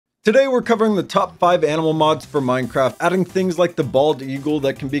Today we're covering the top 5 animal mods for Minecraft, adding things like the bald eagle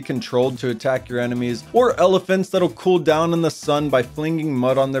that can be controlled to attack your enemies, or elephants that'll cool down in the sun by flinging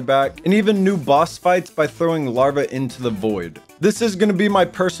mud on their back, and even new boss fights by throwing larvae into the void. This is going to be my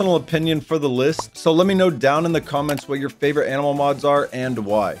personal opinion for the list, so let me know down in the comments what your favorite animal mods are and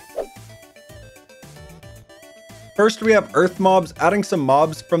why. First, we have Earth mobs, adding some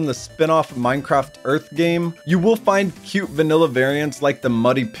mobs from the spin-off Minecraft Earth game. You will find cute vanilla variants like the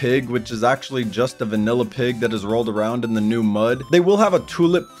Muddy Pig, which is actually just a vanilla pig that is rolled around in the new mud. They will have a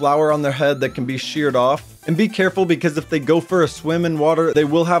tulip flower on their head that can be sheared off. And be careful, because if they go for a swim in water, they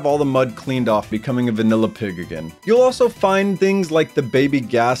will have all the mud cleaned off, becoming a vanilla pig again. You'll also find things like the baby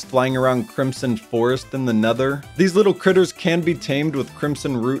ghast flying around Crimson Forest in the Nether. These little critters can be tamed with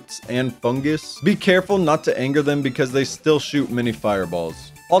crimson roots and fungus. Be careful not to anger them because they still shoot mini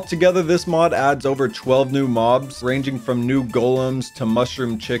fireballs. Altogether, this mod adds over 12 new mobs, ranging from new golems to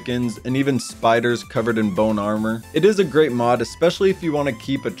mushroom chickens and even spiders covered in bone armor. It is a great mod, especially if you want to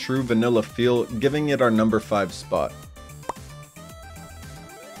keep a true vanilla feel, giving it our number 5 spot.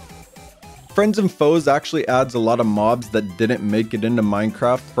 Friends and Foes actually adds a lot of mobs that didn't make it into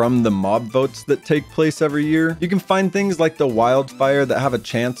Minecraft from the mob votes that take place every year. You can find things like the wildfire that have a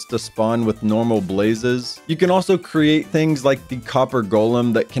chance to spawn with normal blazes. You can also create things like the copper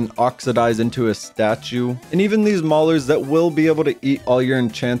golem that can oxidize into a statue, and even these maulers that will be able to eat all your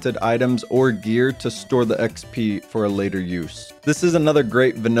enchanted items or gear to store the XP for a later use. This is another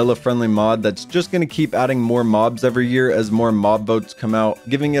great vanilla friendly mod that's just going to keep adding more mobs every year as more mob votes come out,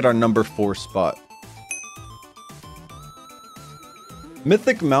 giving it our number 4 spot.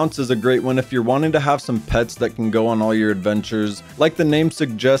 Mythic mounts is a great one if you're wanting to have some pets that can go on all your adventures. Like the name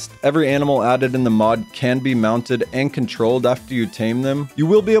suggests, every animal added in the mod can be mounted and controlled after you tame them. You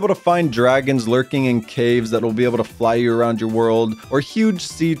will be able to find dragons lurking in caves that will be able to fly you around your world, or huge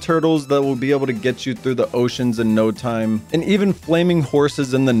sea turtles that will be able to get you through the oceans in no time, and even flaming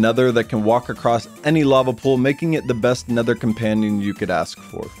horses in the Nether that can walk across any lava pool, making it the best Nether companion you could ask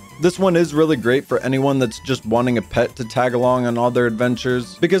for. This one is really great for anyone that's just wanting a pet to tag along on all their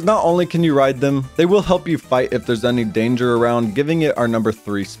adventures, because not only can you ride them, they will help you fight if there's any danger around, giving it our number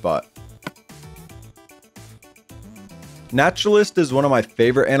 3 spot. Naturalist is one of my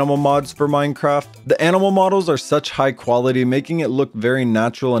favorite animal mods for Minecraft. The animal models are such high quality, making it look very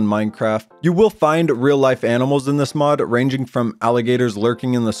natural in Minecraft. You will find real life animals in this mod, ranging from alligators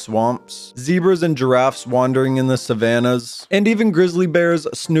lurking in the swamps, zebras and giraffes wandering in the savannas, and even grizzly bears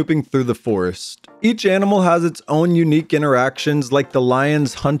snooping through the forest. Each animal has its own unique interactions, like the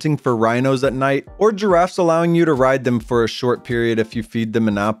lions hunting for rhinos at night, or giraffes allowing you to ride them for a short period if you feed them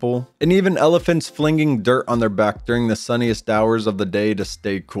an apple, and even elephants flinging dirt on their back during the sunniest hours of the day to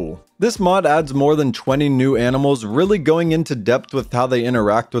stay cool. This mod adds more than 20 new animals, really going into depth with how they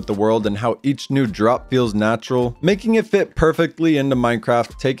interact with the world and how each new drop feels natural, making it fit perfectly into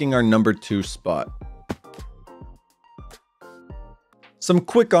Minecraft, taking our number 2 spot. Some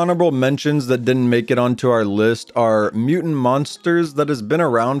quick honorable mentions that didn't make it onto our list are mutant monsters that has been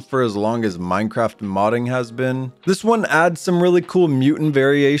around for as long as Minecraft modding has been. This one adds some really cool mutant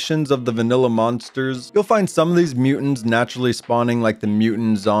variations of the vanilla monsters. You'll find some of these mutants naturally spawning like the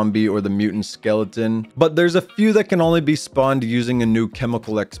mutant zombie or the mutant skeleton, but there's a few that can only be spawned using a new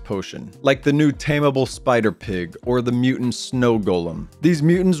chemical X potion, like the new tameable spider pig or the mutant snow golem. These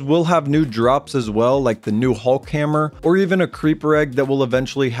mutants will have new drops as well, like the new Hulk hammer or even a creeper egg that will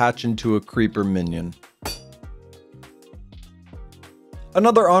eventually hatch into a creeper minion.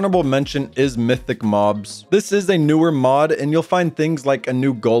 Another honorable mention is Mythic mobs. This is a newer mod, and you'll find things like a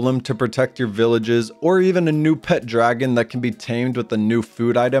new golem to protect your villages, or even a new pet dragon that can be tamed with a new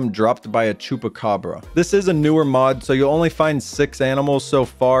food item dropped by a chupacabra. This is a newer mod, so you'll only find 6 animals so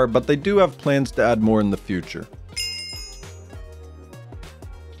far, but they do have plans to add more in the future.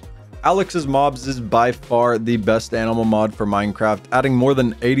 Alex's Mobs is by far the best animal mod for Minecraft, adding more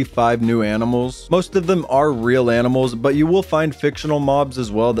than 85 new animals. Most of them are real animals, but you will find fictional mobs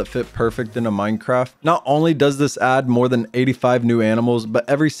as well that fit perfect into Minecraft. Not only does this add more than 85 new animals, but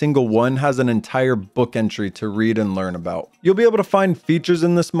every single one has an entire book entry to read and learn about. You'll be able to find features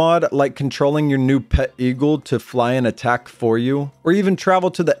in this mod, like controlling your new pet eagle to fly and attack for you, or even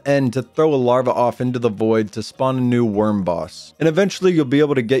travel to the end to throw a larva off into the void to spawn a new worm boss. And eventually you'll be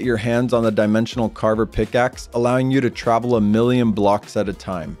able to get your hands on the dimensional carver pickaxe, allowing you to travel 1,000,000 blocks at a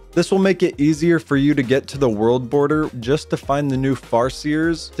time. This will make it easier for you to get to the world border just to find the new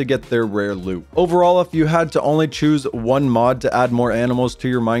Farseers to get their rare loot. Overall, if you had to only choose one mod to add more animals to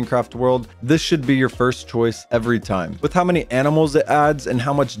your Minecraft world, this should be your first choice every time. With how many animals it adds and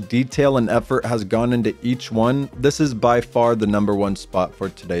how much detail and effort has gone into each one, this is by far the #1 spot for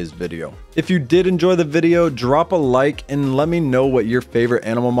today's video. If you did enjoy the video, drop a like and let me know what your favorite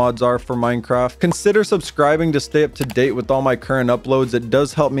animal mods are for Minecraft. Consider subscribing to stay up to date with all my current uploads. It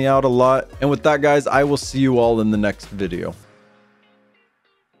does help me out a lot. And with that, guys, I will see you all in the next video.